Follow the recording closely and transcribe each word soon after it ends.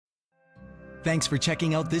Thanks for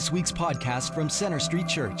checking out this week's podcast from Center Street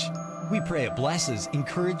Church. We pray it blesses,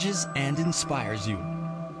 encourages, and inspires you.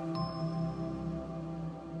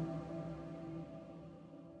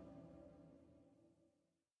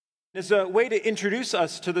 As a way to introduce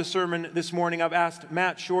us to the sermon this morning, I've asked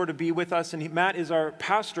Matt Shore to be with us, and Matt is our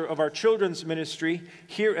pastor of our children's ministry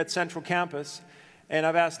here at Central Campus, and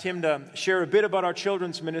I've asked him to share a bit about our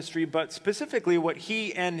children's ministry, but specifically what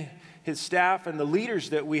he and his staff and the leaders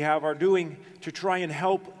that we have are doing to try and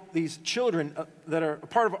help these children that are a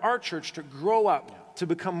part of our church to grow up, to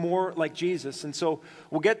become more like Jesus. And so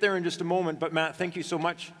we'll get there in just a moment, but Matt, thank you so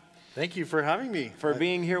much. Thank you for having me. For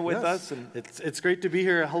being here with us. And it's great to be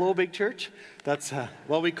here. Hello, Big Church. That's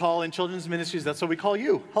what we call in children's ministries. That's what we call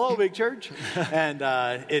you. Hello, Big Church. And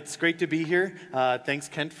it's great to be here. Thanks,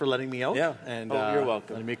 Kent, for letting me out. Yeah. And you're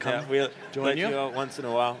welcome. Letting me come we'll join let you. Out once in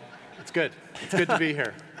a while. It's good. It's good to be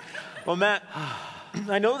here. Well, Matt,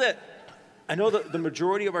 I know that the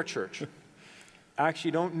majority of our church actually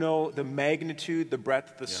don't know the magnitude, the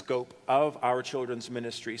breadth, the scope of our children's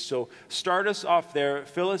ministry. So start us off there.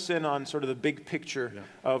 Fill us in on sort of the big picture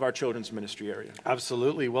of our children's ministry area.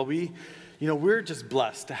 Absolutely. Well, we're just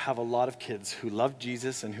blessed to have a lot of kids who love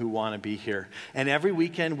Jesus and who want to be here. And every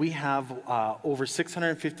weekend we have over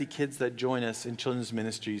 650 kids that join us in children's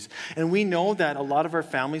ministries. And we know that a lot of our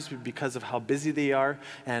families, because of how busy they are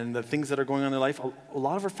and the things that are going on in their life, a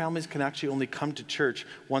lot of our families can actually only come to church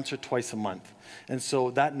once or twice a month. And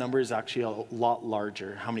so that number is actually a lot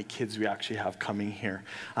larger, how many kids we actually have coming here.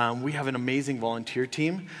 We have an amazing volunteer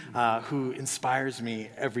team who inspires me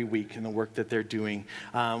every week in the work that they're doing.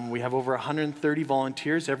 We have over 130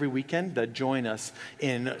 volunteers every weekend that join us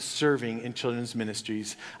in serving in children's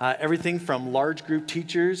ministries. Everything from large group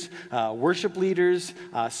teachers, worship leaders,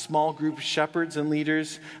 small group shepherds and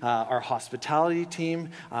leaders, our hospitality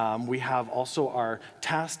team. We have also our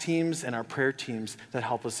task teams and our prayer teams that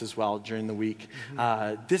help us as well during the week.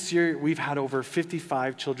 This year, we've had over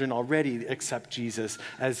 55 children already accept Jesus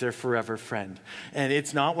as their forever friend. And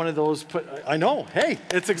it's not one of those, I know, hey,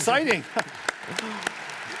 it's exciting.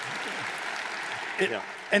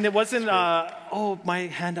 And it wasn't, my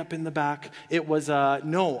hand up in the back. It was,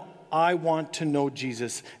 no, I want to know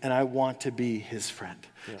Jesus and I want to be his friend.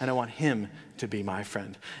 Yes. And I want him to be my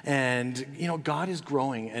friend. And, God is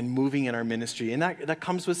growing and moving in our ministry. And that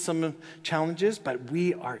comes with some challenges, but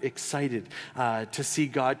we are excited to see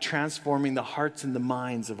God transforming the hearts and the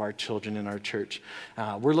minds of our children in our church.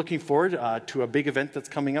 We're looking forward to a big event that's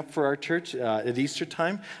coming up for our church at Easter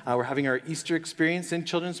time. We're having our Easter experience in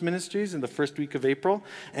children's ministries in the first week of April.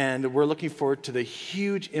 And we're looking forward to the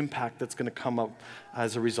huge impact that's going to come up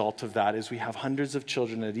as a result of that, as we have hundreds of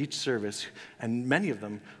children at each service, and many of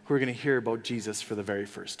them who are going to hear about Jesus for the very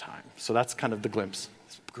first time. So that's kind of the glimpse.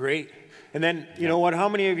 Great. And then, you know what, how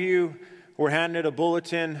many of you were handed a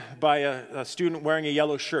bulletin by a student wearing a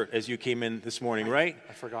yellow shirt as you came in this morning, right?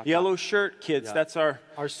 I forgot. Yellow shirt, kids. Yeah. That's our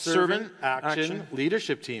servant action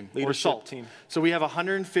leadership team, or SALT team. So we have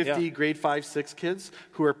 150 grade 5, 6 kids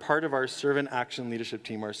who are part of our servant action leadership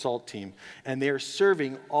team, our SALT team. And they are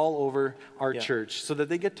serving all over our church so that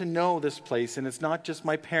they get to know this place. And it's not just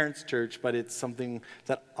my parents' church, but it's something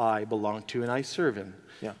that I belong to and I serve in.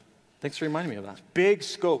 Yeah. Thanks for reminding me of that. Big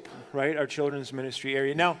scope, right? Our children's ministry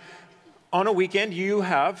area. Now, on a weekend, you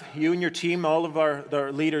and your team, all of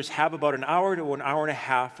our leaders have about an hour to an hour and a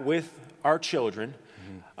half with our children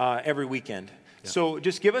every weekend. Yeah. So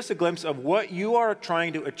just give us a glimpse of what you are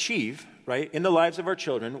trying to achieve, right, in the lives of our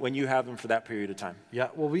children when you have them for that period of time. Yeah,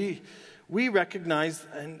 well, we recognize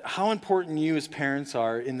how important you as parents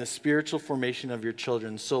are in the spiritual formation of your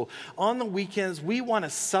children. So on the weekends, we want to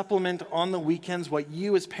supplement on the weekends what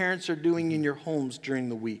you as parents are doing in your homes during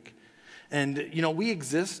the week. And, we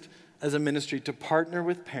exist as a ministry to partner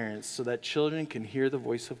with parents so that children can hear the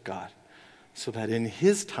voice of God, so that in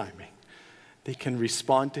his timing, they can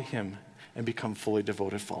respond to him and become fully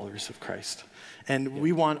devoted followers of Christ. And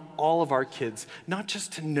we want all of our kids not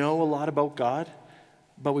just to know a lot about God,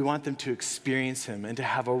 but we want them to experience him and to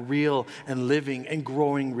have a real and living and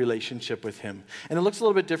growing relationship with him. And it looks a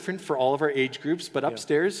little bit different for all of our age groups, but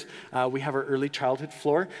upstairs we have our early childhood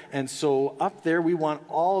floor. And so up there we want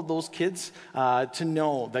all of those kids to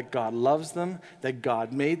know that God loves them, that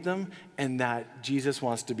God made them, and that Jesus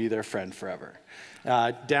wants to be their friend forever.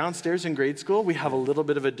 Downstairs in grade school, we have a little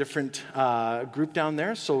bit of a different group down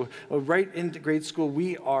there. So right into grade school,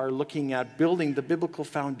 we are looking at building the biblical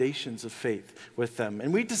foundations of faith with them.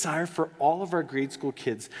 And we desire for all of our grade school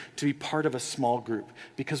kids to be part of a small group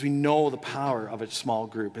because we know the power of a small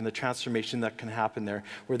group and the transformation that can happen there,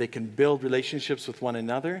 where they can build relationships with one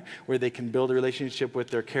another, where they can build a relationship with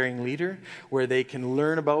their caring leader, where they can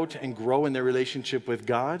learn about and grow in their relationship with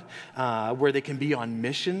God, where they can be on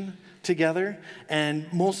mission together, and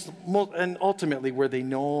and ultimately where they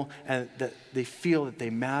know and that they feel that they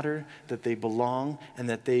matter, that they belong, and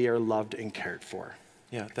that they are loved and cared for.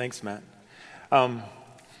 Yeah, thanks, Matt.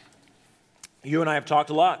 You and I have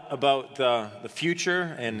talked a lot about the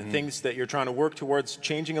future and things that you're trying to work towards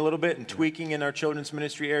changing a little bit and tweaking in our children's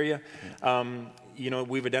ministry area.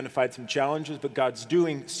 We've identified some challenges, but God's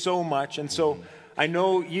doing so much, and so I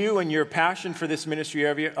know you and your passion for this ministry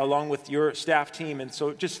area along with your staff team, and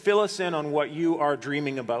so just fill us in on what you are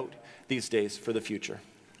dreaming about these days for the future.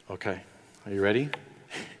 Okay. Are you ready?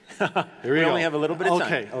 Here we only have a little bit of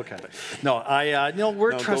time. Okay.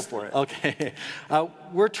 We're trusting. Go for it. Okay.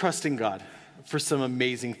 We're trusting God for some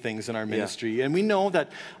amazing things in our ministry. Yeah. And we know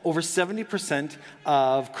that over 70%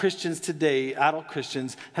 of Christians today, adult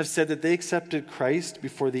Christians, have said that they accepted Christ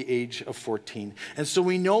before the age of 14. And so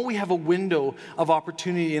we know we have a window of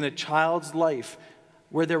opportunity in a child's life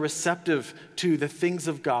where they're receptive to the things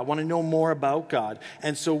of God, want to know more about God.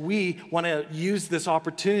 And so we want to use this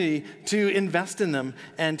opportunity to invest in them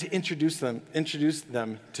and to introduce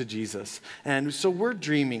them to Jesus. And so we're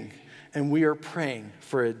dreaming and we are praying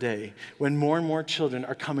for a day when more and more children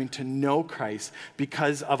are coming to know Christ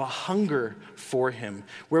because of a hunger for Him.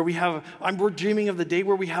 We're dreaming of the day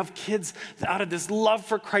where we have kids out of this love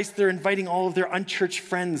for Christ, they're inviting all of their unchurched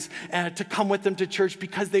friends to come with them to church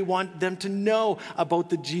because they want them to know about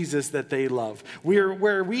the Jesus that they love.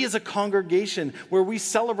 Where we as a congregation, where we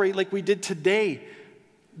celebrate like we did today,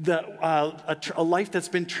 a life that's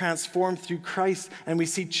been transformed through Christ, and we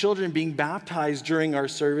see children being baptized during our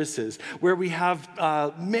services, where we have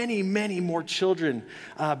many, many more children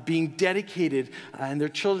being dedicated, and their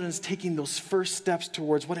children's taking those first steps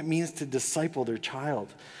towards what it means to disciple their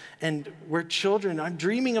child. And I'm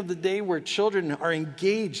dreaming of the day where children are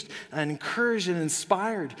engaged and encouraged and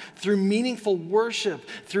inspired through meaningful worship,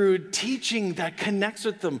 through teaching that connects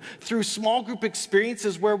with them, through small group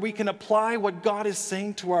experiences where we can apply what God is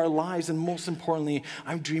saying to our lives. And most importantly,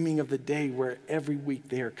 I'm dreaming of the day where every week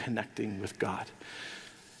they are connecting with God.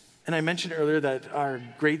 And I mentioned earlier that our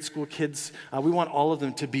grade school kids, we want all of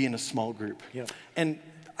them to be in a small group. Yeah. And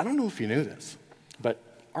I don't know if you knew this, but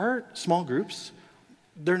our small groups,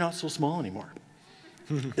 they're not so small anymore.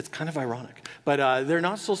 It's kind of ironic, but they're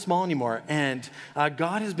not so small anymore. And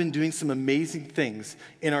God has been doing some amazing things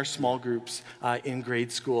in our small groups in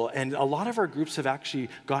grade school. And a lot of our groups have actually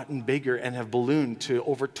gotten bigger and have ballooned to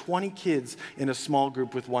over 20 kids in a small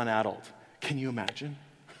group with one adult. Can you imagine?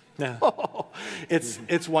 Yeah.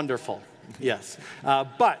 It's wonderful. Yes.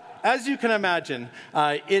 But as you can imagine,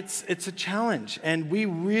 it's a challenge. And we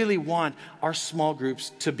really want our small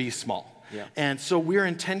groups to be small. Yeah. And so we're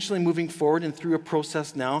intentionally moving forward and through a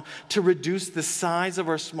process now to reduce the size of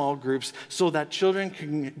our small groups so that children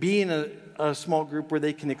can be in a small group where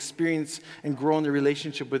they can experience and grow in their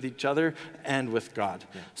relationship with each other and with God.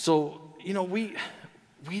 Yeah. So,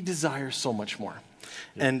 we desire so much more.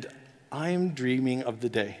 Yeah. And I'm dreaming of the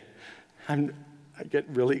day. I get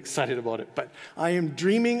really excited about it, but I am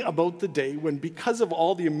dreaming about the day when, because of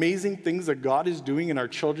all the amazing things that God is doing in our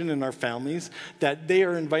children and our families, that they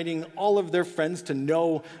are inviting all of their friends to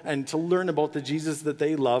know and to learn about the Jesus that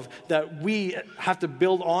they love, that we have to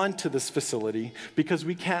build on to this facility because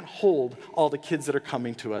we can't hold all the kids that are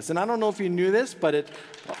coming to us. And I don't know if you knew this, but it's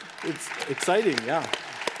exciting, yeah.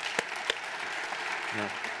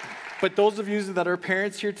 But those of you that are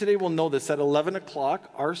parents here today will know this. At 11 o'clock,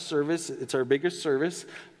 our service, it's our biggest service,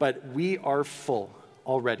 but we are full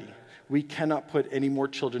already. We cannot put any more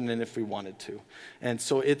children in if we wanted to. And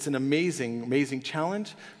so it's an amazing, amazing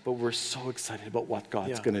challenge, but we're so excited about what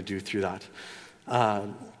God's going to do through that.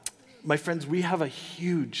 My friends, we have a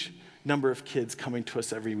huge number of kids coming to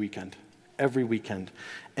us every weekend.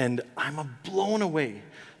 And I'm blown away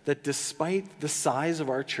that despite the size of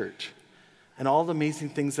our church, and all the amazing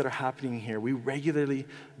things that are happening here, we regularly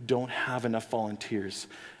don't have enough volunteers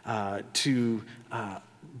to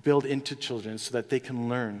build into children so that they can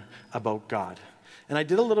learn about God. And I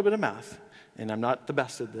did a little bit of math, and I'm not the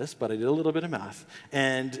best at this, but I did a little bit of math.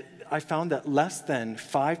 And I found that less than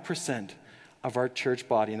 5% of our church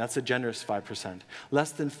body, and that's a generous 5%,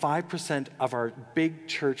 less than 5% of our big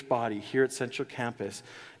church body here at Central Campus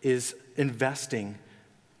is investing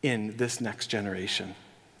in this next generation.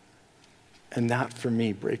 And that, for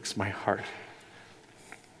me, breaks my heart.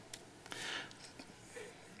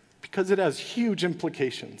 Because it has huge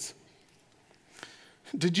implications.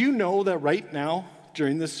 Did you know that right now,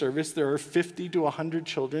 during this service, there are 50 to 100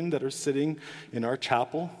 children that are sitting in our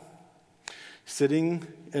chapel, sitting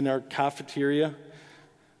in our cafeteria,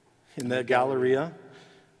 in the Galleria,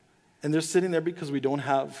 and they're sitting there because we don't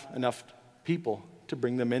have enough people to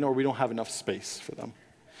bring them in, or we don't have enough space for them.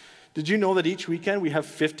 Did you know that each weekend we have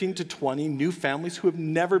 15 to 20 new families who have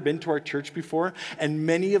never been to our church before, and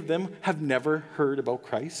many of them have never heard about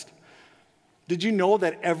Christ? Did you know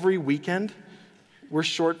that every weekend we're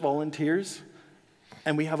short volunteers,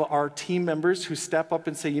 and we have our team members who step up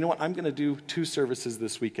and say, you know what, I'm going to do 2 services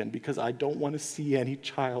this weekend because I don't want to see any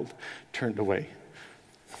child turned away.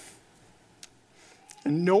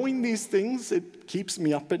 And knowing these things, it keeps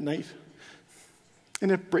me up at night, and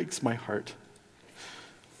it breaks my heart.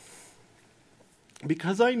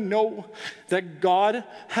 Because I know that God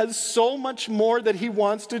has so much more that he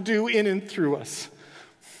wants to do in and through us,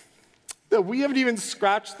 that we haven't even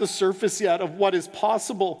scratched the surface yet of what is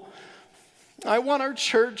possible. I want our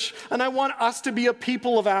church, and I want us to be a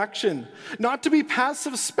people of action, not to be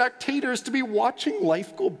passive spectators, to be watching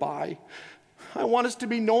life go by. I want us to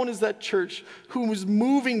be known as that church who is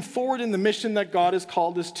moving forward in the mission that God has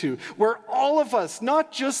called us to, where all of us,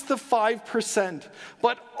 not just the 5%,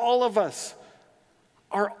 but all of us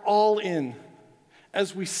are all in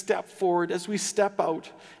as we step forward, as we step out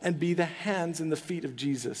and be the hands and the feet of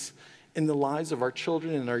Jesus in the lives of our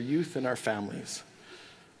children and our youth and our families.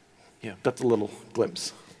 Yeah. That's a little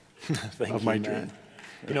glimpse of my dream.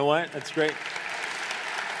 You know what? That's great.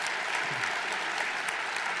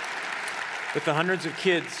 With the hundreds of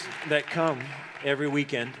kids that come every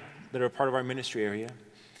weekend that are part of our ministry area,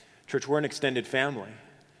 church, we're an extended family.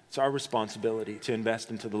 It's our responsibility to invest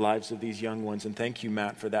into the lives of these young ones. And thank you,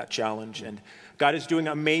 Matt, for that challenge. And God is doing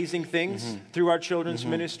amazing things through our children's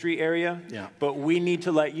ministry area. Yeah. But we need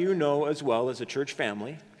to let you know as well as a church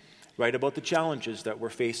family, right, about the challenges that we're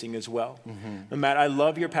facing as well. And Matt, I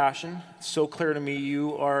love your passion. It's so clear to me.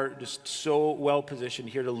 You are just so well positioned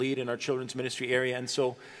here to lead in our children's ministry area. And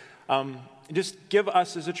so just give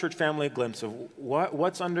us as a church family a glimpse of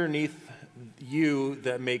what's underneath you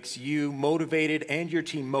that makes you motivated and your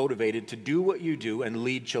team motivated to do what you do and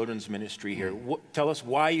lead children's ministry here. Tell us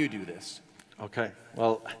why you do this. Okay,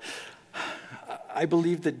 well, I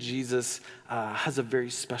believe that Jesus has a very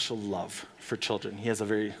special love for children. He has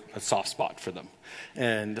a soft spot for them.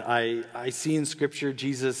 And I see in Scripture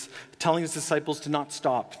Jesus telling his disciples to not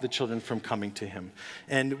stop the children from coming to him.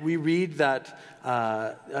 And we read that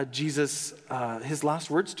Jesus, his last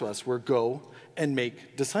words to us were, go and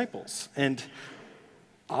make disciples. And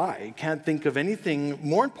I can't think of anything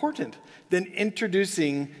more important than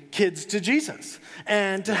introducing kids to Jesus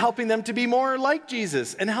and to helping them to be more like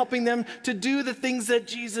Jesus and helping them to do the things that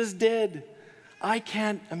Jesus did. I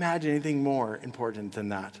can't imagine anything more important than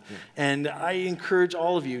that. Yeah. And I encourage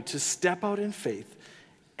all of you to step out in faith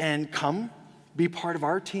and come be part of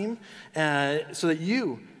our team so that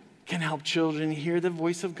you can help children hear the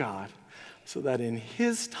voice of God so that in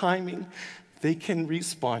his timing they can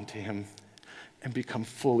respond to him and become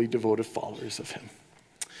fully devoted followers of him.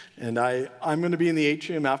 And I'm going to be in the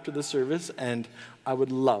atrium after the service, and I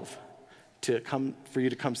would love for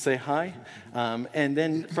you to come say hi, and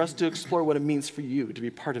then for us to explore what it means for you to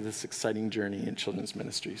be part of this exciting journey in children's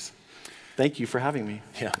ministries. Thank you for having me.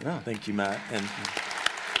 Yeah. Thank you, Matt. And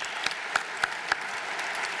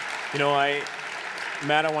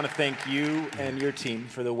Matt, I want to thank you and your team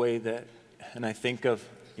for the way that, and I think of,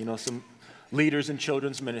 some leaders in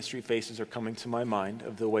children's ministry faces are coming to my mind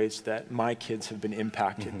of the ways that my kids have been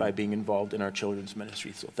impacted by being involved in our children's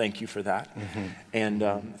ministry. So thank you for that. And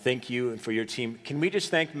thank you for your team. Can we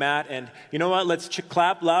just thank Matt? And you know what? Let's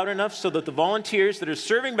clap loud enough so that the volunteers that are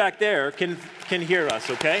serving back there can hear us,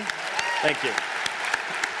 okay? Thank you.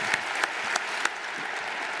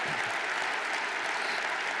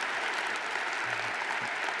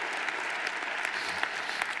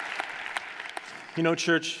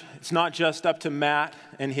 Church, it's not just up to Matt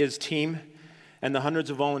and his team and the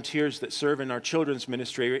hundreds of volunteers that serve in our children's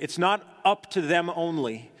ministry. It's not up to them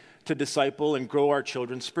only to disciple and grow our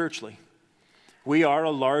children spiritually. We are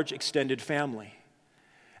a large extended family.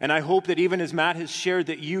 And I hope that even as Matt has shared,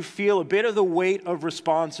 that you feel a bit of the weight of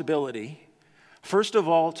responsibility, first of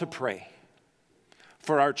all, to pray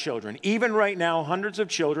for our children. Even right now, hundreds of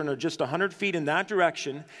children are just 100 feet in that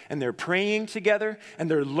direction, and they're praying together, and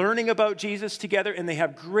they're learning about Jesus together, and they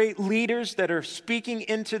have great leaders that are speaking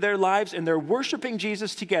into their lives, and they're worshiping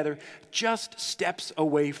Jesus together just steps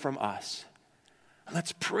away from us.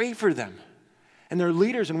 Let's pray for them and their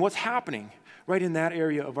leaders and what's happening right in that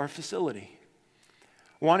area of our facility.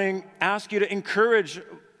 I want to ask you to encourage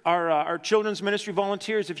our children's ministry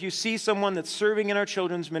volunteers. If you see someone that's serving in our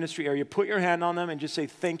children's ministry area, put your hand on them and just say,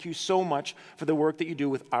 thank you so much for the work that you do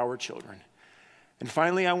with our children. And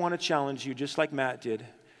finally, I want to challenge you, just like Matt did,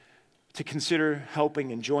 to consider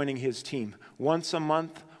helping and joining his team. Once a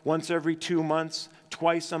month, once every 2 months,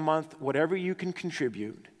 twice a month, whatever you can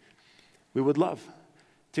contribute. We would love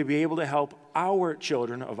to be able to help our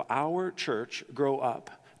children of our church grow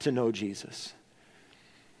up to know Jesus.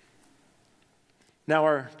 Now,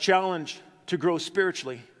 our challenge to grow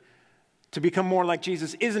spiritually, to become more like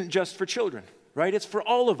Jesus, isn't just for children, right? It's for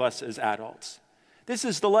all of us as adults. This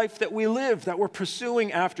is the life that we live, that we're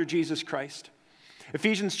pursuing after Jesus Christ.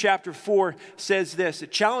 Ephesians chapter 4 says this.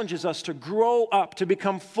 It challenges us to grow up, to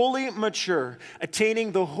become fully mature,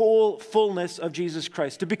 attaining the whole fullness of Jesus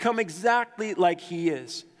Christ, to become exactly like he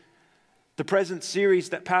is. The present series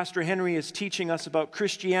that Pastor Henry is teaching us about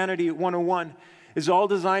Christianity 101 is all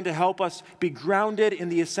designed to help us be grounded in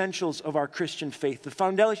the essentials of our Christian faith,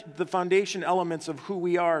 the foundation elements of who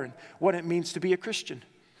we are and what it means to be a Christian.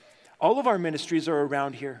 All of our ministries are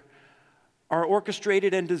around here, are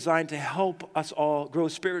orchestrated and designed to help us all grow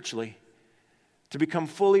spiritually, to become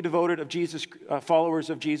fully devoted followers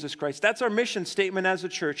of Jesus Christ. That's our mission statement as a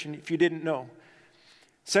church, and if you didn't know,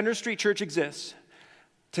 Center Street Church exists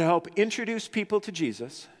to help introduce people to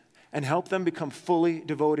Jesus and help them become fully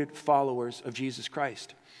devoted followers of Jesus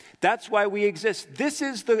Christ. That's why we exist. This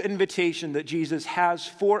is the invitation that Jesus has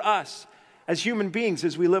for us as human beings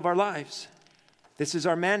as we live our lives. This is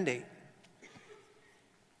our mandate.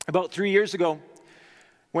 About 3 years ago,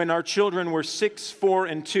 when our children were 6, 4,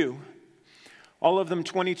 and 2, all of them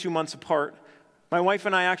 22 months apart, my wife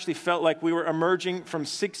and I actually felt like we were emerging from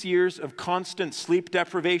 6 years of constant sleep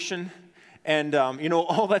deprivation and,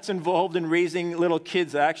 all that's involved in raising little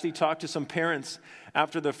kids. I actually talked to some parents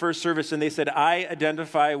after the first service, and they said, I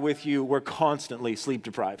identify with you. We're constantly sleep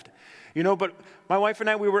deprived. But my wife and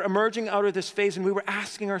I, we were emerging out of this phase, and we were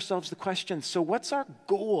asking ourselves the question, so what's our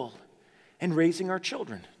goal in raising our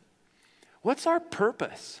children? What's our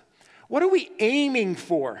purpose? What are we aiming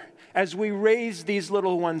for as we raise these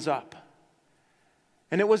little ones up?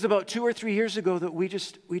 And it was about 2 or 3 years ago that we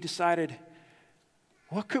decided,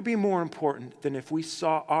 what could be more important than if we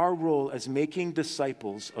saw our role as making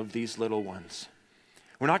disciples of these little ones?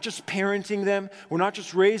 We're not just parenting them. We're not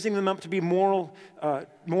just raising them up to be moral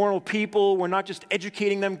people. We're not just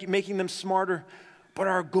educating them, making them smarter. But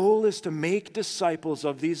our goal is to make disciples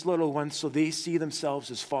of these little ones so they see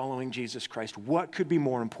themselves as following Jesus Christ. What could be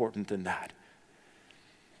more important than that?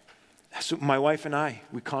 So my wife and I,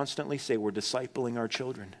 we constantly say we're discipling our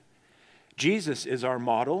children. Jesus is our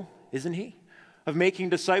model, isn't he? Of making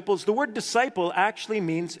disciples. The word disciple actually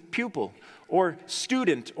means pupil or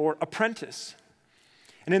student or apprentice.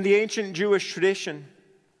 And in the ancient Jewish tradition,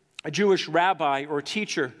 a Jewish rabbi or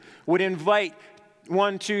teacher would invite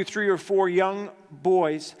 1, 2, 3, or 4 young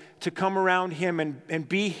boys to come around him and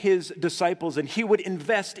be his disciples. And he would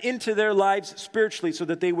invest into their lives spiritually so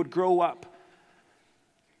that they would grow up.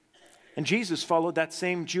 And Jesus followed that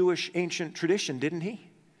same Jewish ancient tradition, didn't he?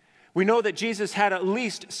 We know that Jesus had at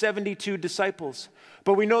least 72 disciples,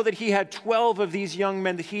 but we know that he had 12 of these young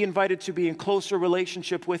men that he invited to be in closer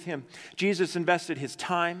relationship with him. Jesus invested his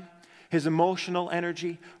time, his emotional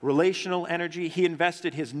energy, relational energy. He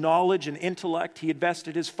invested his knowledge and intellect. He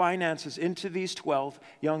invested his finances into these 12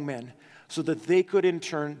 young men so that they could in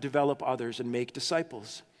turn develop others and make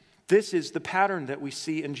disciples. This is the pattern that we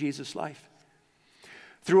see in Jesus' life.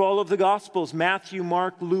 Through all of the Gospels, Matthew,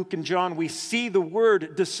 Mark, Luke, and John, we see the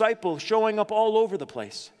word disciple showing up all over the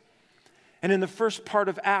place. And in the first part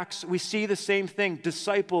of Acts, we see the same thing.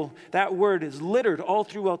 Disciple, that word is littered all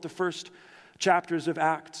throughout the first chapters of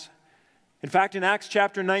Acts. In fact, in Acts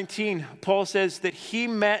chapter 19, Paul says that he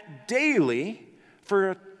met daily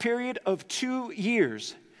for a period of 2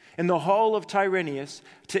 years in the hall of Tyrannus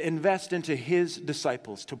to invest into his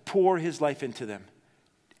disciples, to pour his life into them.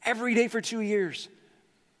 Every day for 2 years.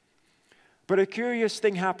 But a curious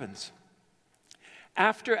thing happens.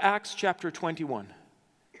 After Acts chapter 21,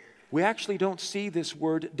 we actually don't see this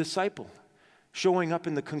word disciple showing up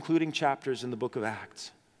in the concluding chapters in the book of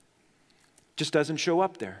Acts. It just doesn't show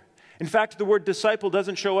up there. In fact, the word disciple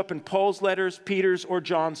doesn't show up in Paul's letters, Peter's, or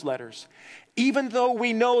John's letters. Even though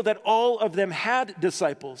we know that all of them had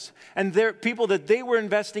disciples, and their people that they were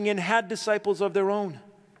investing in had disciples of their own.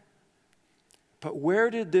 But where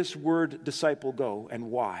did this word disciple go,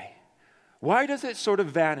 and why? Why does it sort of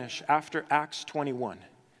vanish after Acts 21, in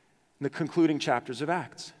the concluding chapters of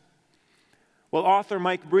Acts? Well, author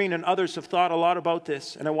Mike Breen and others have thought a lot about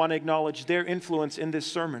this, and I want to acknowledge their influence in this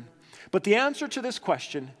sermon. But the answer to this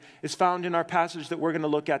question is found in our passage that we're going to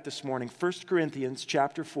look at this morning, 1 Corinthians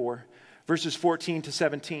chapter 4, verses 14 to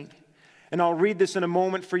 17. And I'll read this in a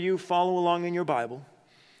moment for you. Follow along in your Bible.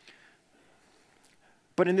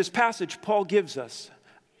 But in this passage, Paul gives us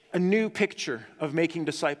a new picture of making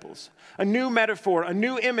disciples, a new metaphor, a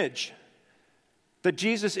new image that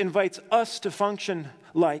Jesus invites us to function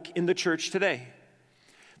like in the church today.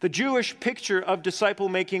 The Jewish picture of disciple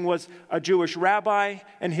making was a Jewish rabbi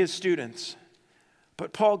and his students.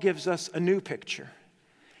 But Paul gives us a new picture.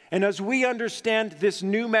 And as we understand this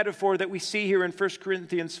new metaphor that we see here in 1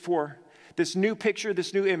 Corinthians 4, this new picture,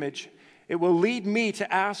 this new image, it will lead me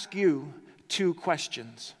to ask you two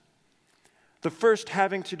questions. The first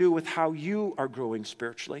having to do with how you are growing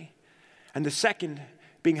spiritually, and the second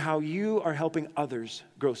being how you are helping others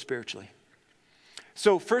grow spiritually.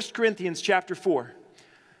 So 1 Corinthians chapter 4,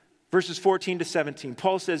 verses 14 to 17,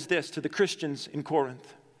 Paul says this to the Christians in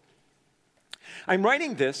Corinth. I'm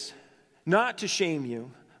writing this not to shame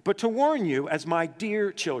you, but to warn you as my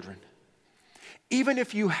dear children. Even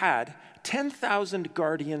if you had 10,000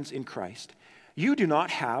 guardians in Christ, you do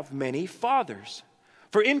not have many fathers.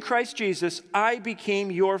 For in Christ Jesus, I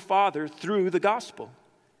became your father through the gospel.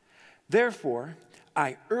 Therefore,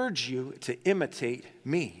 I urge you to imitate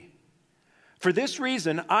me. For this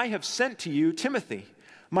reason, I have sent to you Timothy,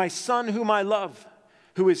 my son whom I love,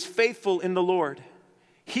 who is faithful in the Lord.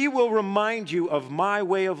 He will remind you of my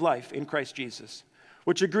way of life in Christ Jesus,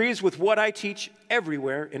 which agrees with what I teach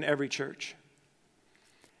everywhere in every church.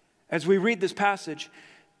 As we read this passage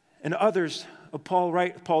and others of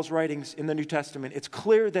Paul's writings in the New Testament, it's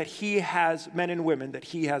clear that he has men and women that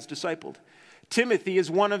he has discipled. Timothy is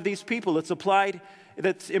one of these people.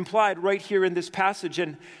 That's implied right here in this passage.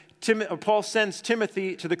 And Paul sends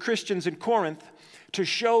Timothy to the Christians in Corinth to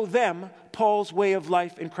show them Paul's way of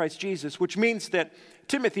life in Christ Jesus, which means that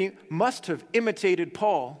Timothy must have imitated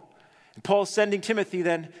Paul. And Paul's sending Timothy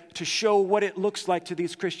then to show what it looks like to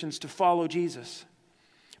these Christians to follow Jesus.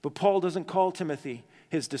 But Paul doesn't call Timothy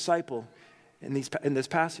his disciple in this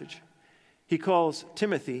passage. He calls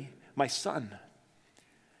Timothy my son.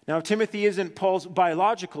 Now, Timothy isn't Paul's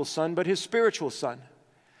biological son, but his spiritual son.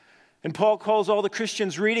 And Paul calls all the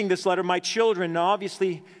Christians reading this letter my children. Now,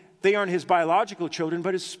 obviously, they aren't his biological children,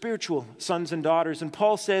 but his spiritual sons and daughters. And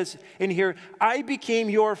Paul says in here, I became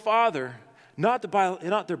your father, not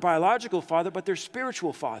their biological father, but their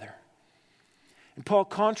spiritual father. And Paul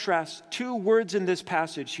contrasts two words in this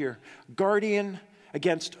passage here, guardian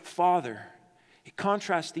against father. He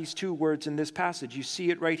contrasts these two words in this passage. You see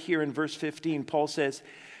it right here in verse 15. Paul says,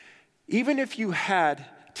 even if you had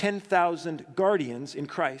 10,000 guardians in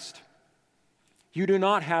Christ, you do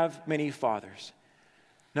not have many fathers.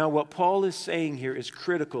 Now, what Paul is saying here is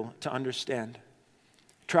critical to understand.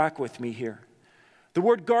 Track with me here. The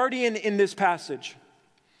word guardian in this passage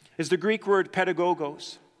is the Greek word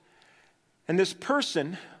pedagogos. And this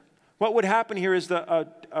person, what would happen here is a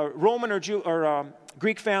Roman or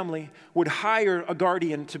Greek family would hire a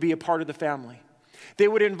guardian to be a part of the family. They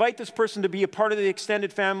would invite this person to be a part of the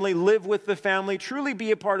extended family, live with the family, truly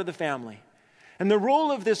be a part of the family. And the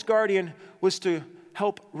role of this guardian was to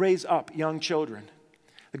help raise up young children.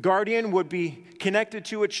 The guardian would be connected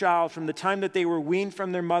to a child from the time that they were weaned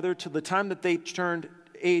from their mother to the time that they turned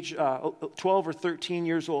age 12 or 13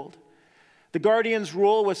 years old. The guardian's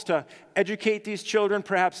role was to educate these children,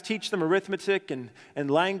 perhaps teach them arithmetic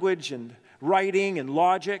and language and writing and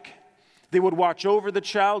logic. They would watch over the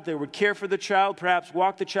child. They would care for the child, perhaps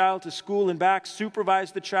walk the child to school and back,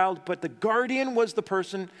 supervise the child. But the guardian was the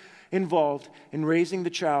person involved in raising the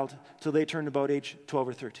child till they turned about age 12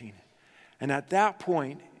 or 13. And at that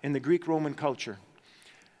point in the Greek-Roman culture,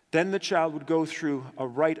 then the child would go through a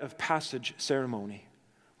rite of passage ceremony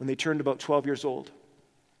when they turned about 12 years old.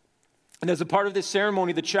 And as a part of this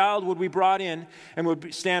ceremony, the child would be brought in and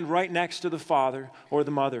would stand right next to the father or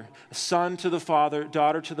the mother, a son to the father,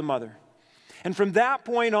 daughter to the mother. And from that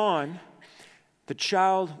point on, the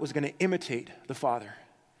child was going to imitate the father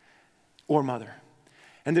or mother.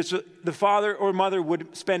 And the father or mother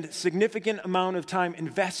would spend a significant amount of time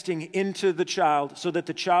investing into the child so that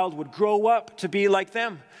the child would grow up to be like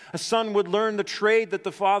them. A son would learn the trade that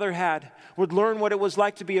the father had, would learn what it was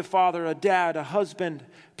like to be a father, a dad, a husband,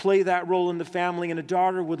 play that role in the family, and a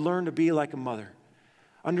daughter would learn to be like a mother,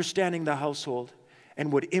 understanding the household,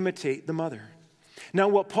 and would imitate the mother. Now,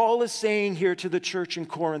 what Paul is saying here to the church in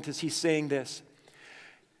Corinth is he's saying this.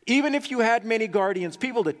 Even if you had many guardians,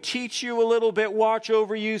 people to teach you a little bit, watch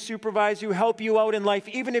over you, supervise you, help you out in life,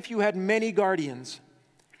 even if you had many guardians,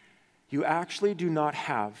 you actually do not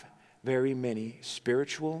have very many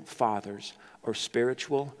spiritual fathers or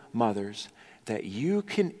spiritual mothers that you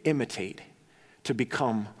can imitate to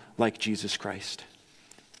become like Jesus Christ.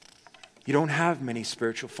 You don't have many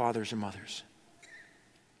spiritual fathers or mothers.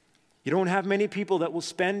 You don't have many people that will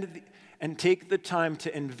spend and take the time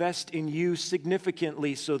to invest in you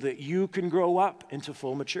significantly so that you can grow up into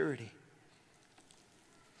full maturity.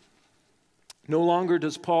 No longer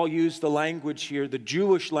does Paul use the language here, the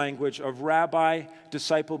Jewish language of rabbi,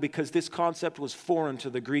 disciple, because this concept was foreign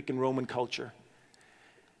to the Greek and Roman culture.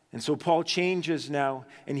 And so Paul changes now,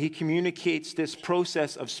 and he communicates this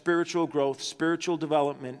process of spiritual growth, spiritual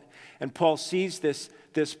development, and Paul sees this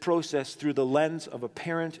process through the lens of a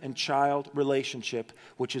parent and child relationship,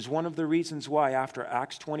 which is one of the reasons why after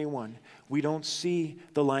Acts 21, we don't see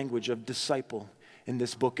the language of disciple in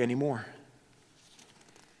this book anymore.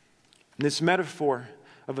 And this metaphor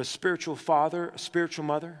of a spiritual father, a spiritual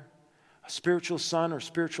mother, a spiritual son or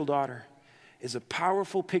spiritual daughter is a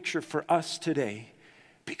powerful picture for us today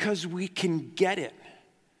because we can get it.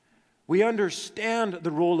 We understand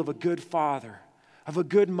the role of a good father, of a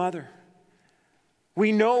good mother.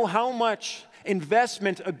 We know how much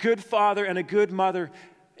investment a good father and a good mother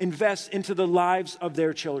invest into the lives of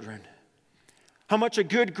their children. How much a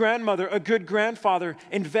good grandmother, a good grandfather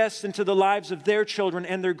invests into the lives of their children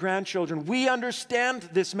and their grandchildren. We understand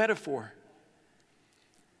this metaphor.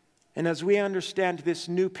 And as we understand this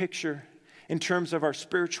new picture in terms of our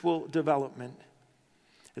spiritual development,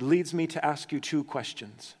 it leads me to ask you two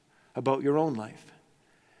questions about your own life.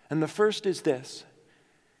 And the first is this: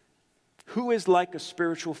 who is like a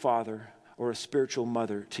spiritual father or a spiritual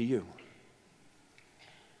mother to you?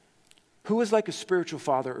 Who is like a spiritual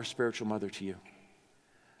father or spiritual mother to you?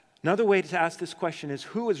 Another way to ask this question is,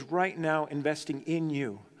 who is right now investing in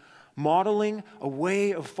you, modeling a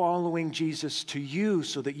way of following Jesus to you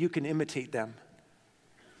so that you can imitate them?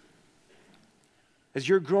 As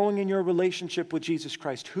you're growing in your relationship with Jesus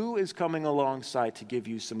Christ, who is coming alongside to give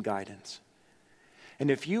you some guidance?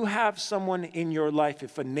 And if you have someone in your life,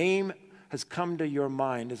 if a name has come to your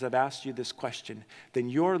mind as I've asked you this question, then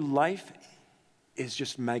your life is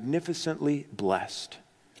just magnificently blessed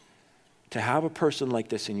to have a person like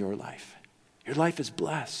this in your life. Your life is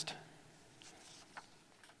blessed.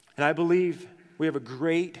 And I believe we have a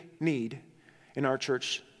great need in our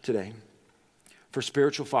church today for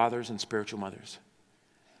spiritual fathers and spiritual mothers.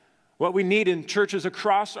 What we need in churches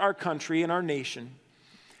across our country and our nation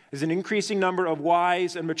is an increasing number of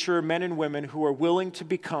wise and mature men and women who are willing to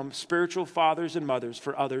become spiritual fathers and mothers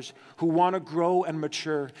for others who want to grow and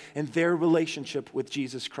mature in their relationship with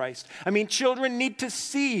Jesus Christ. I mean, children need to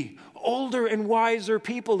see older and wiser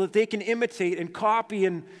people that they can imitate and copy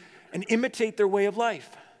and imitate their way of life.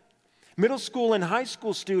 Middle school and high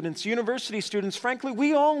school students, university students, frankly,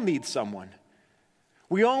 we all need someone.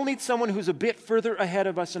 We all need someone who's a bit further ahead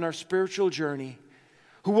of us in our spiritual journey,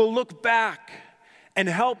 who will look back and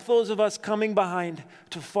help those of us coming behind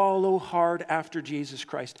to follow hard after Jesus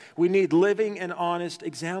Christ. We need living and honest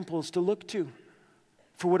examples to look to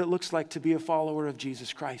for what it looks like to be a follower of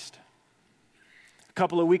Jesus Christ. A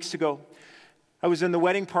couple of weeks ago, I was in the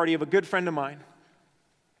wedding party of a good friend of mine.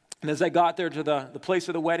 And as I got there to the place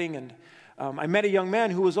of the wedding, and I met a young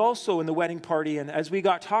man who was also in the wedding party. And as we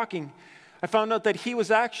got talking, I found out that he was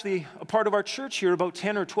actually a part of our church here about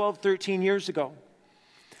 10 or 12, 13 years ago.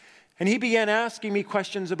 And he began asking me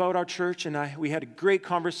questions about our church, and we had a great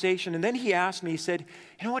conversation. And then he asked me, he said,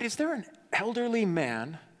 you know what, is there an elderly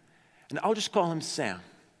man, and I'll just call him Sam.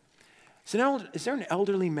 I said, is there an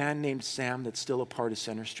elderly man named Sam that's still a part of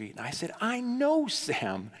Center Street? And I said, I know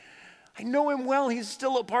Sam. I know him well. He's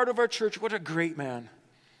still a part of our church. What a great man. And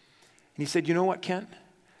he said, you know what, Kent?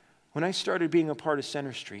 When I started being a part of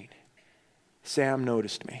Center Street, Sam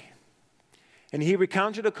noticed me. And he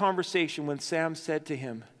recounted a conversation when Sam said to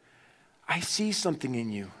him, I see something in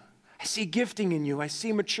you. I see gifting in you. I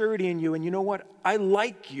see maturity in you. And you know what? I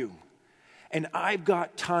like you. And I've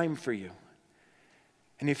got time for you.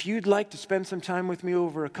 And if you'd like to spend some time with me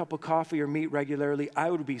over a cup of coffee or meet regularly, I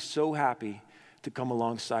would be so happy to come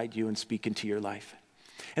alongside you and speak into your life.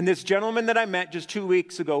 And this gentleman that I met just 2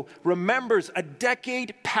 weeks ago remembers a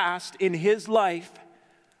decade past in his life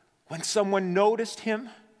when someone noticed him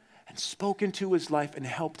and spoke into his life and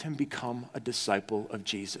helped him become a disciple of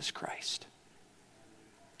Jesus Christ.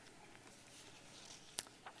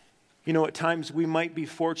 You know, at times we might be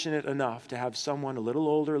fortunate enough to have someone a little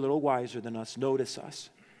older, a little wiser than us notice us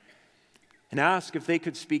and ask if they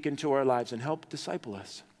could speak into our lives and help disciple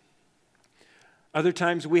us. Other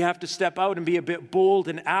times we have to step out and be a bit bold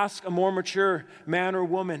and ask a more mature man or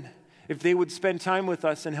woman if they would spend time with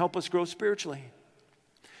us and help us grow spiritually.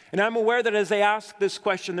 And I'm aware that as I ask this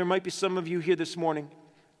question, there might be some of you here this morning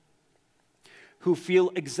who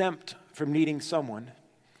feel exempt from needing someone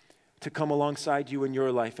to come alongside you in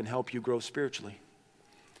your life and help you grow spiritually.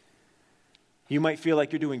 You might feel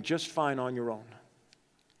like you're doing just fine on your own.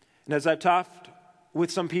 And as I've talked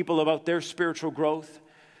with some people about their spiritual growth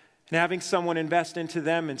and having someone invest into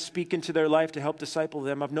them and speak into their life to help disciple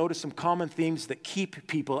them, I've noticed some common themes that keep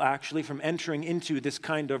people actually from entering into this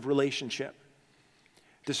kind of relationship,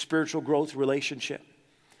 this spiritual growth relationship.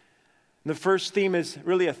 And the first theme is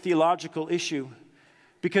really a theological issue,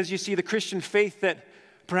 because you see, the Christian faith that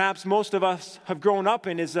perhaps most of us have grown up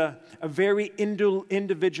in is a very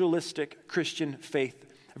individualistic Christian faith,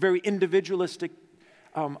 a very individualistic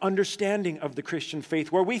understanding of the Christian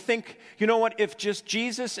faith, where we think, you know what, if just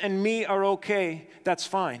Jesus and me are okay, that's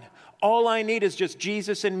fine. All I need is just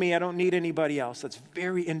Jesus and me. I don't need anybody else. That's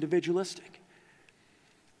very individualistic.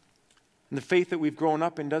 And the faith that we've grown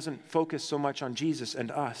up in doesn't focus so much on Jesus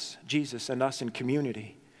and us in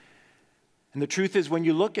community. And the truth is, when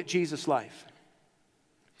you look at Jesus' life,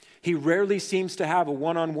 he rarely seems to have a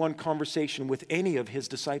one-on-one conversation with any of his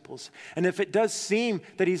disciples. And if it does seem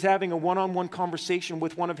that he's having a one-on-one conversation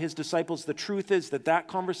with one of his disciples, the truth is that that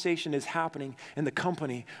conversation is happening in the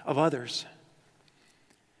company of others.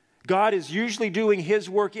 God is usually doing his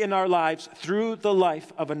work in our lives through the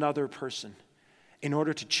life of another person in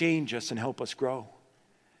order to change us and help us grow.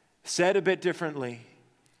 Said a bit differently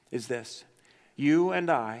is this: you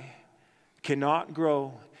and I cannot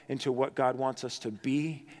grow into what God wants us to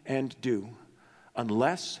be and do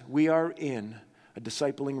unless we are in a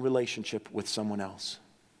discipling relationship with someone else.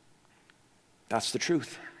 That's the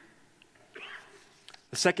truth.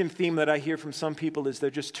 The second theme that I hear from some people is they're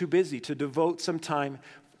just too busy to devote some time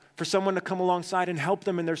for someone to come alongside and help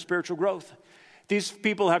them in their spiritual growth. These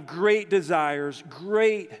people have great desires,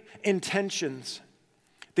 great intentions.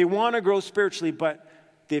 They want to grow spiritually, but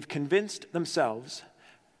they've convinced themselves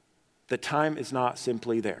the time is not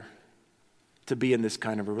simply there to be in this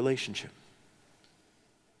kind of a relationship.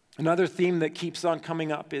 Another theme that keeps on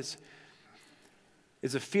coming up is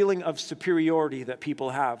a feeling of superiority that people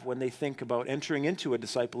have when they think about entering into a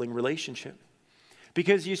discipling relationship.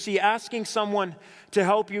 Because you see, asking someone to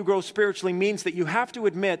help you grow spiritually means that you have to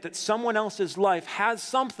admit that someone else's life has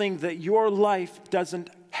something that your life doesn't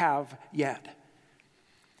have yet.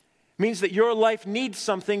 It means that your life needs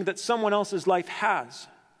something that someone else's life has.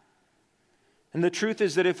 And the truth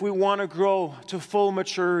is that if we want to grow to full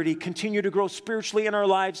maturity, continue to grow spiritually in our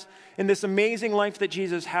lives, in this amazing life that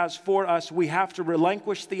Jesus has for us, we have to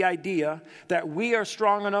relinquish the idea that we are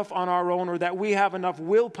strong enough on our own or that we have enough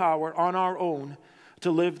willpower on our own to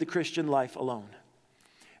live the Christian life alone.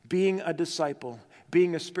 Being a disciple,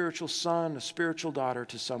 being a spiritual son, a spiritual daughter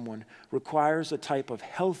to someone requires a type of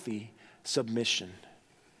healthy submission.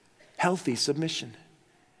 Healthy submission.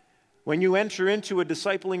 When you enter into a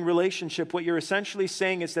discipling relationship, what you're essentially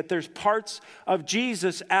saying is that there's parts of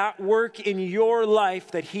Jesus at work in your life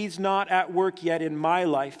that he's not at work yet in my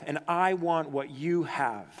life, and I want what you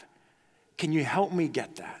have. Can you help me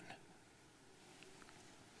get that?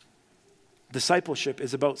 Discipleship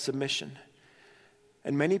is about submission.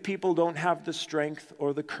 And many people don't have the strength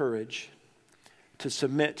or the courage to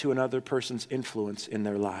submit to another person's influence in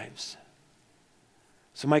their lives.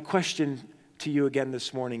 So my question to you again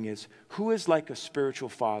this morning is, who is like a spiritual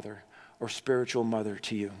father or spiritual mother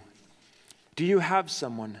to you? Do you have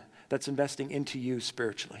someone that's investing into you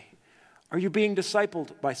spiritually? Are you being discipled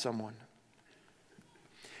by someone?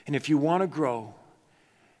 And if you want to grow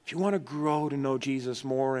to know Jesus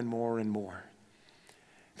more and more and more,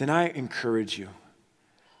 then I encourage you,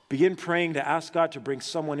 begin praying to ask God to bring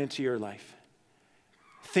someone into your life.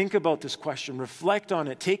 Think about this question, reflect on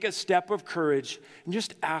it, take a step of courage, and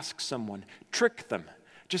just ask someone. Trick them.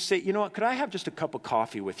 Just say, you know what, could I have just a cup of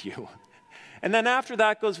coffee with you? And then after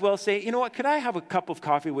that goes well, say, you know what, could I have a cup of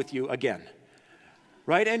coffee with you again?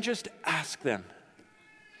 Right? And just ask them.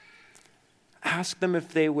 Ask them if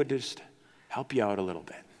they would just help you out a little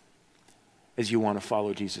bit as you want to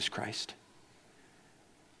follow Jesus Christ.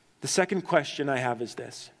 The second question I have is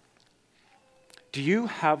this: do you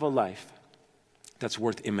have a life that's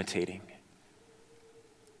worth imitating?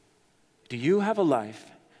 Do you have a life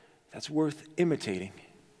that's worth imitating?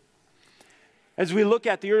 As we look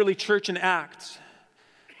at the early church in Acts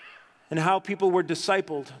and how people were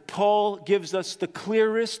discipled, Paul gives us the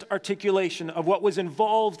clearest articulation of what was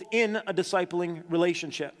involved in a discipling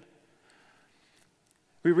relationship.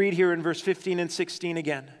 We read here in verse 15 and 16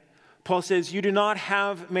 again. Paul says, "You do not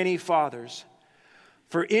have many fathers,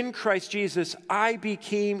 for in Christ Jesus I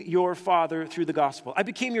became your father through the gospel." I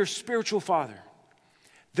became your spiritual father.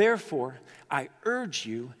 Therefore, I urge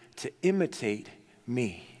you to imitate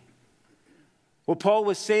me. What Paul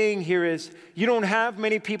was saying here is, you don't have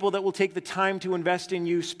many people that will take the time to invest in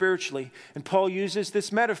you spiritually. And Paul uses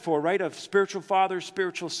this metaphor, right, of spiritual father,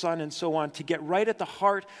 spiritual son, and so on, to get right at the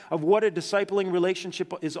heart of what a discipling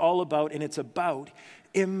relationship is all about, and it's about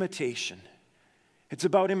imitation. It's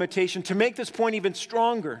about imitation. To make this point even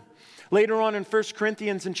stronger, later on in 1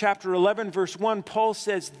 Corinthians in chapter 11, verse 1, Paul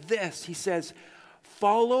says this. He says,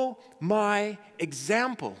 follow my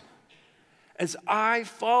example as I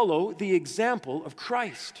follow the example of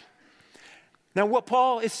Christ. Now, what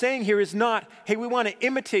Paul is saying here is not, hey, we want to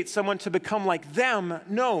imitate someone to become like them.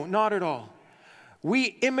 No, not at all. We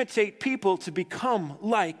imitate people to become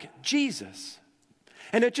like Jesus.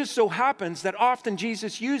 And it just so happens that often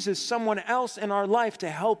Jesus uses someone else in our life to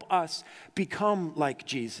help us become like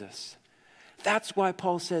Jesus. That's why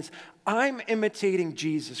Paul says, I'm imitating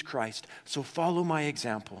Jesus Christ, so follow my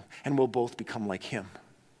example, and we'll both become like him.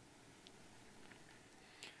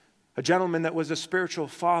 A gentleman that was a spiritual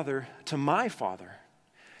father to my father.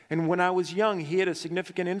 And when I was young, he had a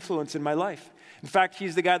significant influence in my life. In fact,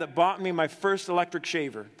 he's the guy that bought me my first electric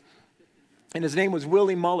shaver. And his name was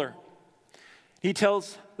Willie Muller. He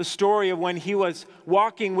tells the story of when he was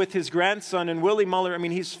walking with his grandson, and Willie Muller,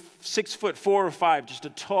 he's 6'4" or 5", just a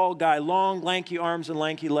tall guy, long, lanky arms and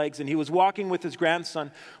lanky legs. And he was walking with his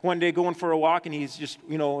grandson one day, going for a walk, and he's just,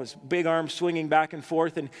 his big arms swinging back and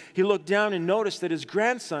forth. And he looked down and noticed that his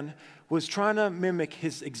grandson was trying to mimic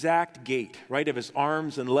his exact gait, right, of his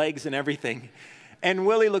arms and legs and everything. And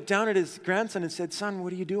Willie looked down at his grandson and said, son,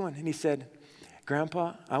 what are you doing? And he said,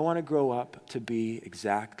 Grandpa, I want to grow up to be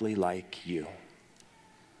exactly like you.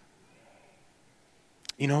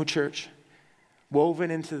 Church,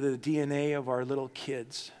 woven into the DNA of our little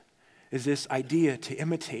kids is this idea to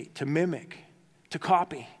imitate, to mimic, to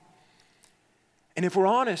copy. And if we're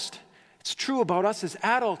honest, it's true about us as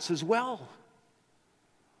adults as well.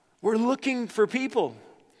 We're looking for people,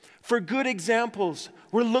 for good examples.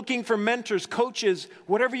 We're looking for mentors, coaches,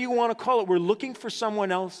 whatever you want to call it. We're looking for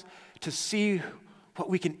someone else to see what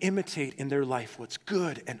we can imitate in their life, what's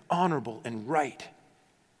good and honorable and right.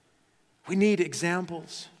 We need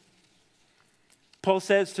examples. Paul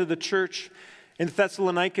says to the church in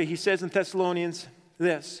Thessalonica, he says in Thessalonians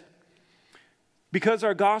this, because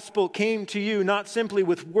our gospel came to you not simply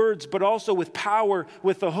with words, but also with power,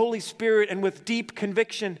 with the Holy Spirit, and with deep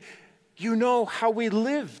conviction, you know how we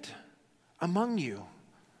lived among you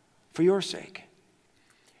for your sake.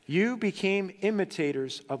 You became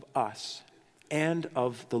imitators of us and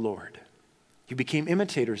of the Lord. You became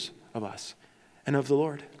imitators of us and of the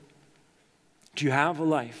Lord. Do you have a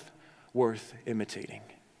life worth imitating?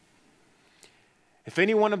 If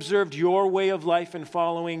anyone observed your way of life in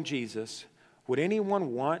following Jesus, would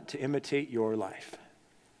anyone want to imitate your life?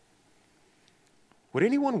 Would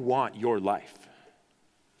anyone want your life?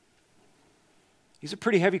 These are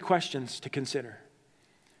pretty heavy questions to consider,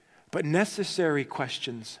 but necessary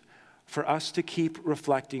questions for us to keep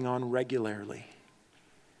reflecting on regularly.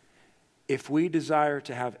 If we desire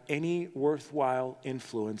to have any worthwhile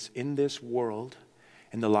influence in this world,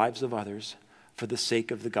 in the lives of others, for the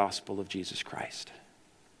sake of the gospel of Jesus Christ.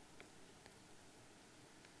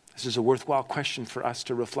 This is a worthwhile question for us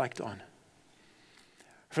to reflect on.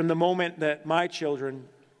 From the moment that my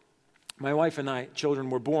wife and I, children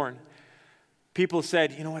were born, people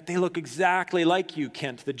said, you know what, they look exactly like you,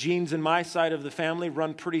 Kent. The genes in my side of the family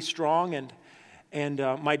run pretty strong, and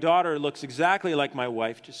my daughter looks exactly like my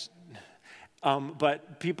wife,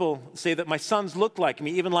 but people say that my sons look like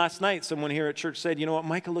me. Even last night, someone here at church said, you know what,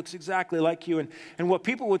 Micah looks exactly like you. And what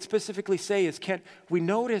people would specifically say is, Kent, we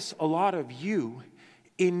notice a lot of you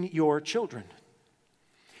in your children.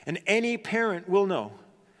 And any parent will know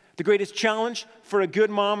the greatest challenge for a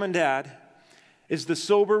good mom and dad is the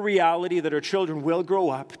sober reality that our children will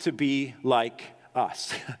grow up to be like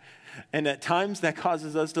us. And at times that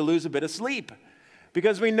causes us to lose a bit of sleep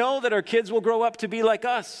because we know that our kids will grow up to be like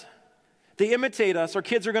us. They imitate us. Our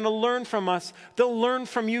kids are going to learn from us. They'll learn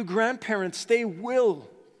from you, grandparents. They will.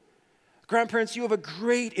 Grandparents, you have a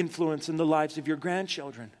great influence in the lives of your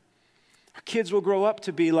grandchildren. Our kids will grow up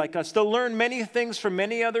to be like us. They'll learn many things from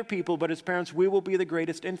many other people, but as parents, we will be the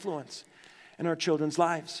greatest influence in our children's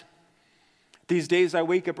lives. These days, I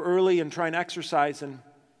wake up early and try and exercise, and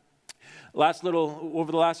over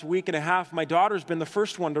the last week and a half, my daughter's been the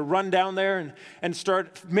first one to run down there and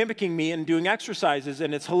start mimicking me and doing exercises.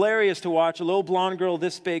 And it's hilarious to watch a little blonde girl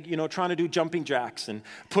this big, trying to do jumping jacks and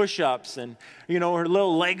push-ups. And, her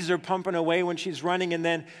little legs are pumping away when she's running. And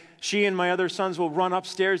then she and my other sons will run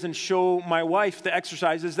upstairs and show my wife the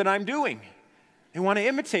exercises that I'm doing. They want to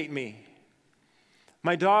imitate me.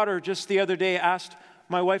 My daughter just the other day asked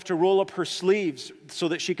my wife to roll up her sleeves so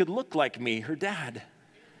that she could look like me, her dad.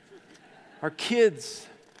 Our kids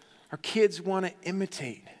want to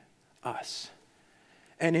imitate us.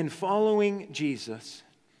 And in following Jesus,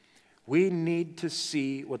 we need to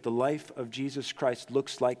see what the life of Jesus Christ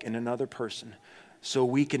looks like in another person so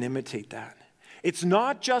we can imitate that. It's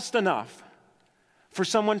not just enough for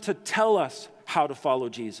someone to tell us how to follow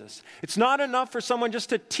Jesus. It's not enough for someone just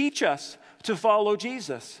to teach us to follow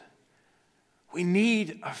Jesus. We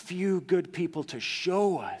need a few good people to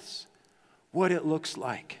show us what it looks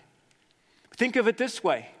like. Think of it this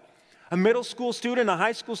way. A middle school student, a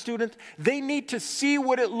high school student, they need to see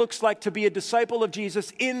what it looks like to be a disciple of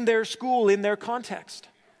Jesus in their school, in their context.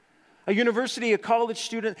 A university, a college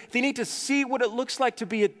student, they need to see what it looks like to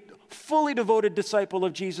be a fully devoted disciple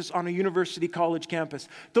of Jesus on a university college campus.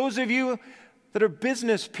 Those of you that are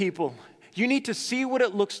business people, you need to see what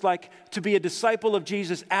it looks like to be a disciple of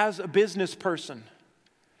Jesus as a business person.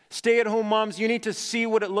 Stay-at-home moms, you need to see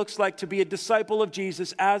what it looks like to be a disciple of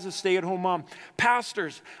Jesus as a stay-at-home mom.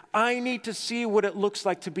 Pastors, I need to see what it looks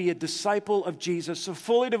like to be a disciple of Jesus, a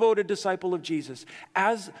fully devoted disciple of Jesus,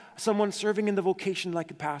 as someone serving in the vocation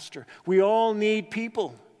like a pastor. We all need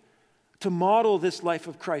people to model this life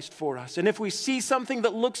of Christ for us. And if we see something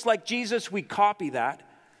that looks like Jesus, we copy that.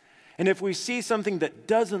 And if we see something that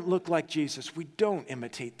doesn't look like Jesus, we don't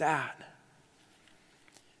imitate that.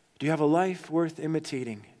 Do you have a life worth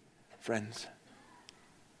imitating, friends?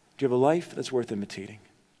 Do you have a life that's worth imitating?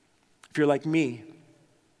 If you're like me,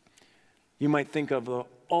 you might think of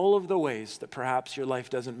all of the ways that perhaps your life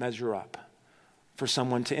doesn't measure up for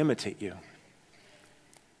someone to imitate you.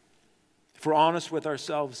 If we're honest with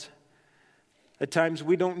ourselves, at times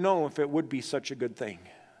we don't know if it would be such a good thing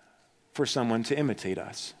for someone to imitate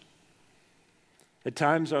us. At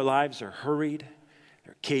times our lives are hurried,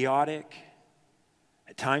 they're chaotic.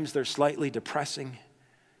 At times they're slightly depressing.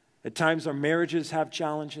 At times our marriages have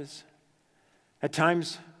challenges. At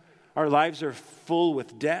times our lives are full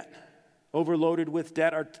with debt, overloaded with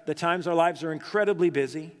debt. At times our lives are incredibly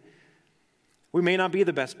busy. We may not be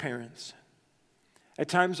the best parents. At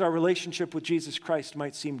times our relationship with Jesus Christ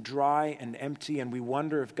might seem dry and empty, and we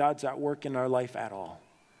wonder if God's at work in our life at all.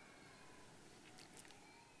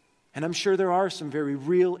 And I'm sure there are some very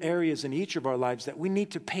real areas in each of our lives that we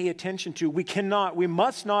need to pay attention to. We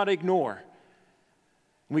must not ignore.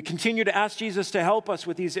 We continue to ask Jesus to help us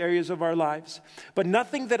with these areas of our lives. But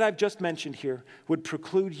nothing that I've just mentioned here would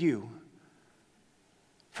preclude you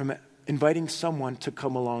from inviting someone to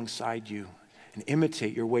come alongside you and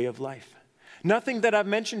imitate your way of life. Nothing that I've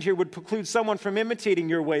mentioned here would preclude someone from imitating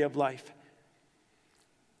your way of life.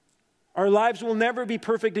 Our lives will never be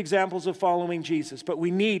perfect examples of following Jesus, but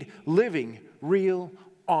we need living, real,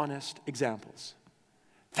 honest examples.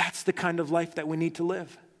 That's the kind of life that we need to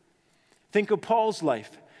live. Think of Paul's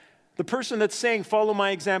life. The person that's saying, follow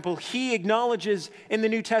my example, he acknowledges in the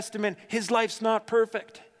New Testament his life's not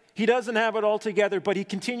perfect. He doesn't have it all together, but he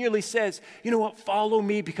continually says, you know what, follow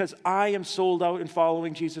me because I am sold out in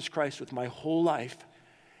following Jesus Christ with my whole life.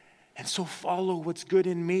 And so follow what's good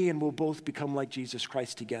in me and we'll both become like Jesus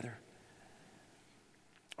Christ together.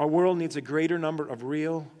 Our world needs a greater number of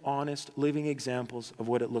real, honest, living examples of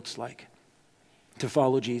what it looks like to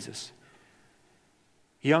follow Jesus.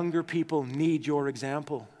 Younger people need your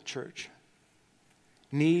example, church.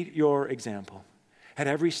 Need your example at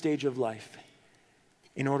every stage of life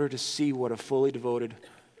in order to see what a fully devoted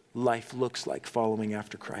life looks like following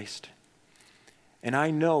after Christ. And I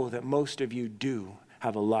know that most of you do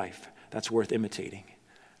have a life that's worth imitating.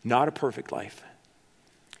 Not a perfect life,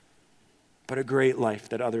 but a great life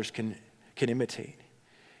that others can imitate.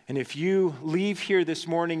 And if you leave here this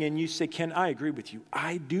morning and you say, Ken, I agree with you.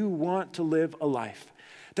 I do want to live a life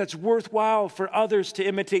that's worthwhile for others to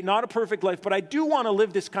imitate. Not a perfect life, but I do want to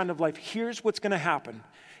live this kind of life. Here's what's going to happen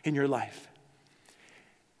in your life.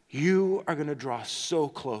 You are going to draw so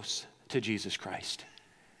close to Jesus Christ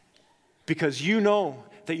because you know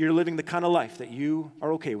that you're living the kind of life that you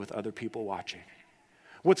are okay with other people watching.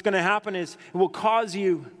 What's going to happen is it will cause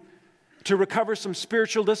you to recover some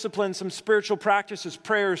spiritual discipline, some spiritual practices,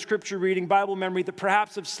 prayer, scripture reading, Bible memory that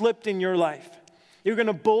perhaps have slipped in your life. You're going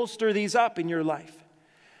to bolster these up in your life.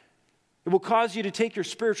 It will cause you to take your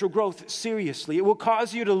spiritual growth seriously. It will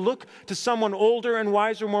cause you to look to someone older and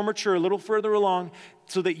wiser, more mature, a little further along,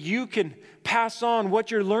 so that you can pass on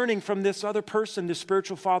what you're learning from this other person, this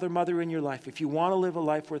spiritual father, mother in your life. If you want to live a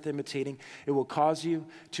life worth imitating, it will cause you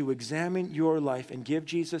to examine your life and give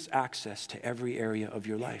Jesus access to every area of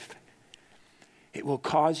your life. It will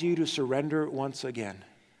cause you to surrender once again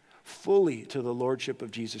fully to the lordship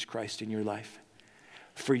of Jesus Christ in your life.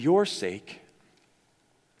 For your sake,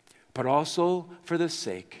 but also for the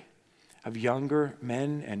sake of younger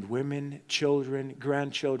men and women, children,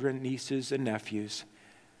 grandchildren, nieces and nephews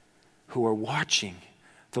who are watching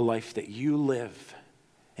the life that you live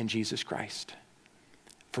in Jesus Christ.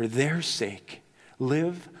 For their sake,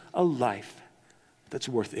 live a life that's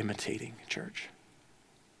worth imitating, church.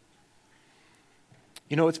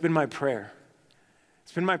 You know, it's been my prayer.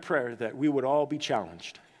 It's been my prayer that we would all be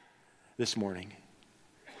challenged this morning.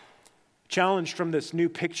 Challenged from this new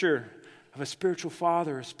picture of a spiritual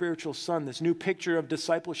father, a spiritual son, this new picture of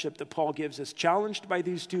discipleship that Paul gives us, challenged by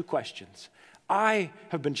these two questions. I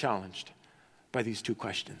have been challenged by these two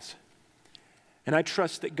questions. And I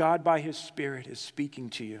trust that God, by His Spirit, is speaking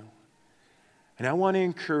to you. And I want to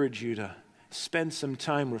encourage you to spend some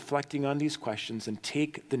time reflecting on these questions and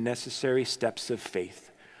take the necessary steps of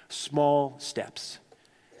faith, small steps,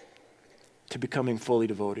 to becoming fully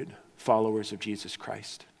devoted followers of Jesus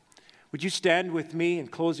Christ. Would you stand with me in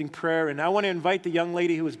closing prayer? And I want to invite the young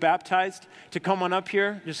lady who was baptized to come on up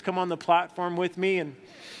here. Just come on the platform with me. And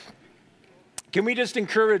can we just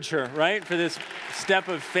encourage her, right, for this step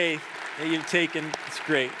of faith that you've taken? It's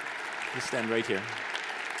great. Just stand right here.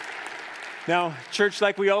 Now, church,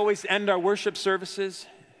 like we always end our worship services,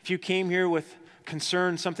 if you came here with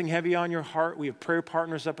concern, something heavy on your heart, we have prayer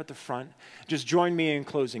partners up at the front. Just join me in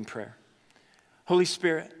closing prayer. Holy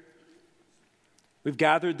Spirit, we've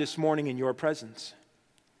gathered this morning in your presence.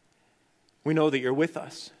 We know that you're with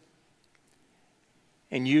us,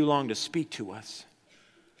 and you long to speak to us.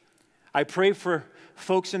 I pray for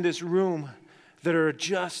folks in this room that are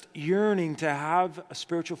just yearning to have a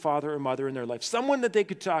spiritual father or mother in their life, someone that they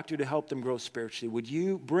could talk to help them grow spiritually. Would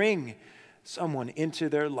you bring someone into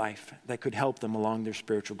their life that could help them along their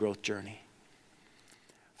spiritual growth journey?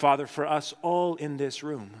 Father, for us all in this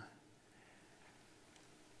room,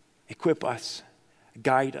 equip us,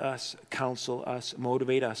 guide us, counsel us,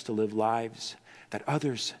 motivate us to live lives that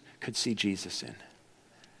others could see Jesus in,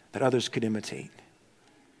 that others could imitate.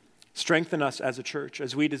 Strengthen us as a church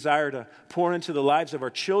as we desire to pour into the lives of our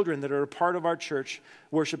children that are a part of our church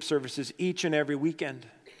worship services each and every weekend.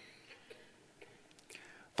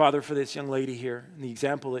 Father, for this young lady here, and the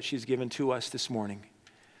example that she's given to us this morning,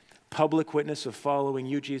 public witness of following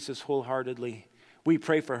you, Jesus, wholeheartedly, we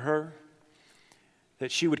pray for her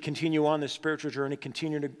that she would continue on this spiritual journey,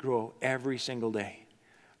 continue to grow every single day.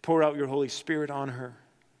 Pour out your Holy Spirit on her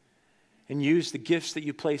and use the gifts that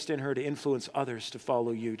you placed in her to influence others to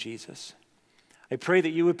follow you, Jesus. I pray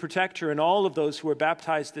that you would protect her and all of those who are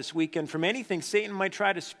baptized this weekend from anything Satan might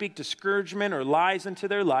try to speak discouragement or lies into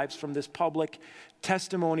their lives from this public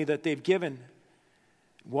testimony that they've given.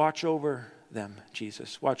 Watch over them,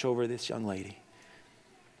 Jesus. Watch over this young lady.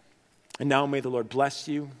 And now may the Lord bless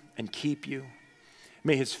you and keep you.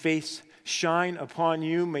 May his face shine upon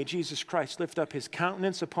you. May Jesus Christ lift up his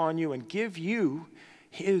countenance upon you and give you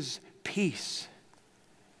his peace.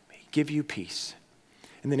 May he give you peace.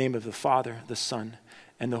 In the name of the Father, the Son,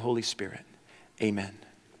 and the Holy Spirit. Amen.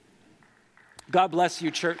 God bless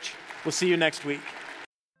you, church. We'll see you next week.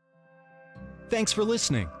 Thanks for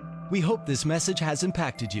listening. We hope this message has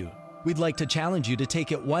impacted you. We'd like to challenge you to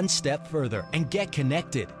take it one step further and get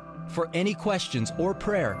connected. For any questions or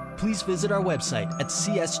prayer, please visit our website at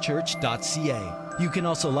cschurch.ca. You can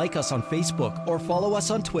also like us on Facebook or follow us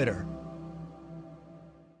on Twitter.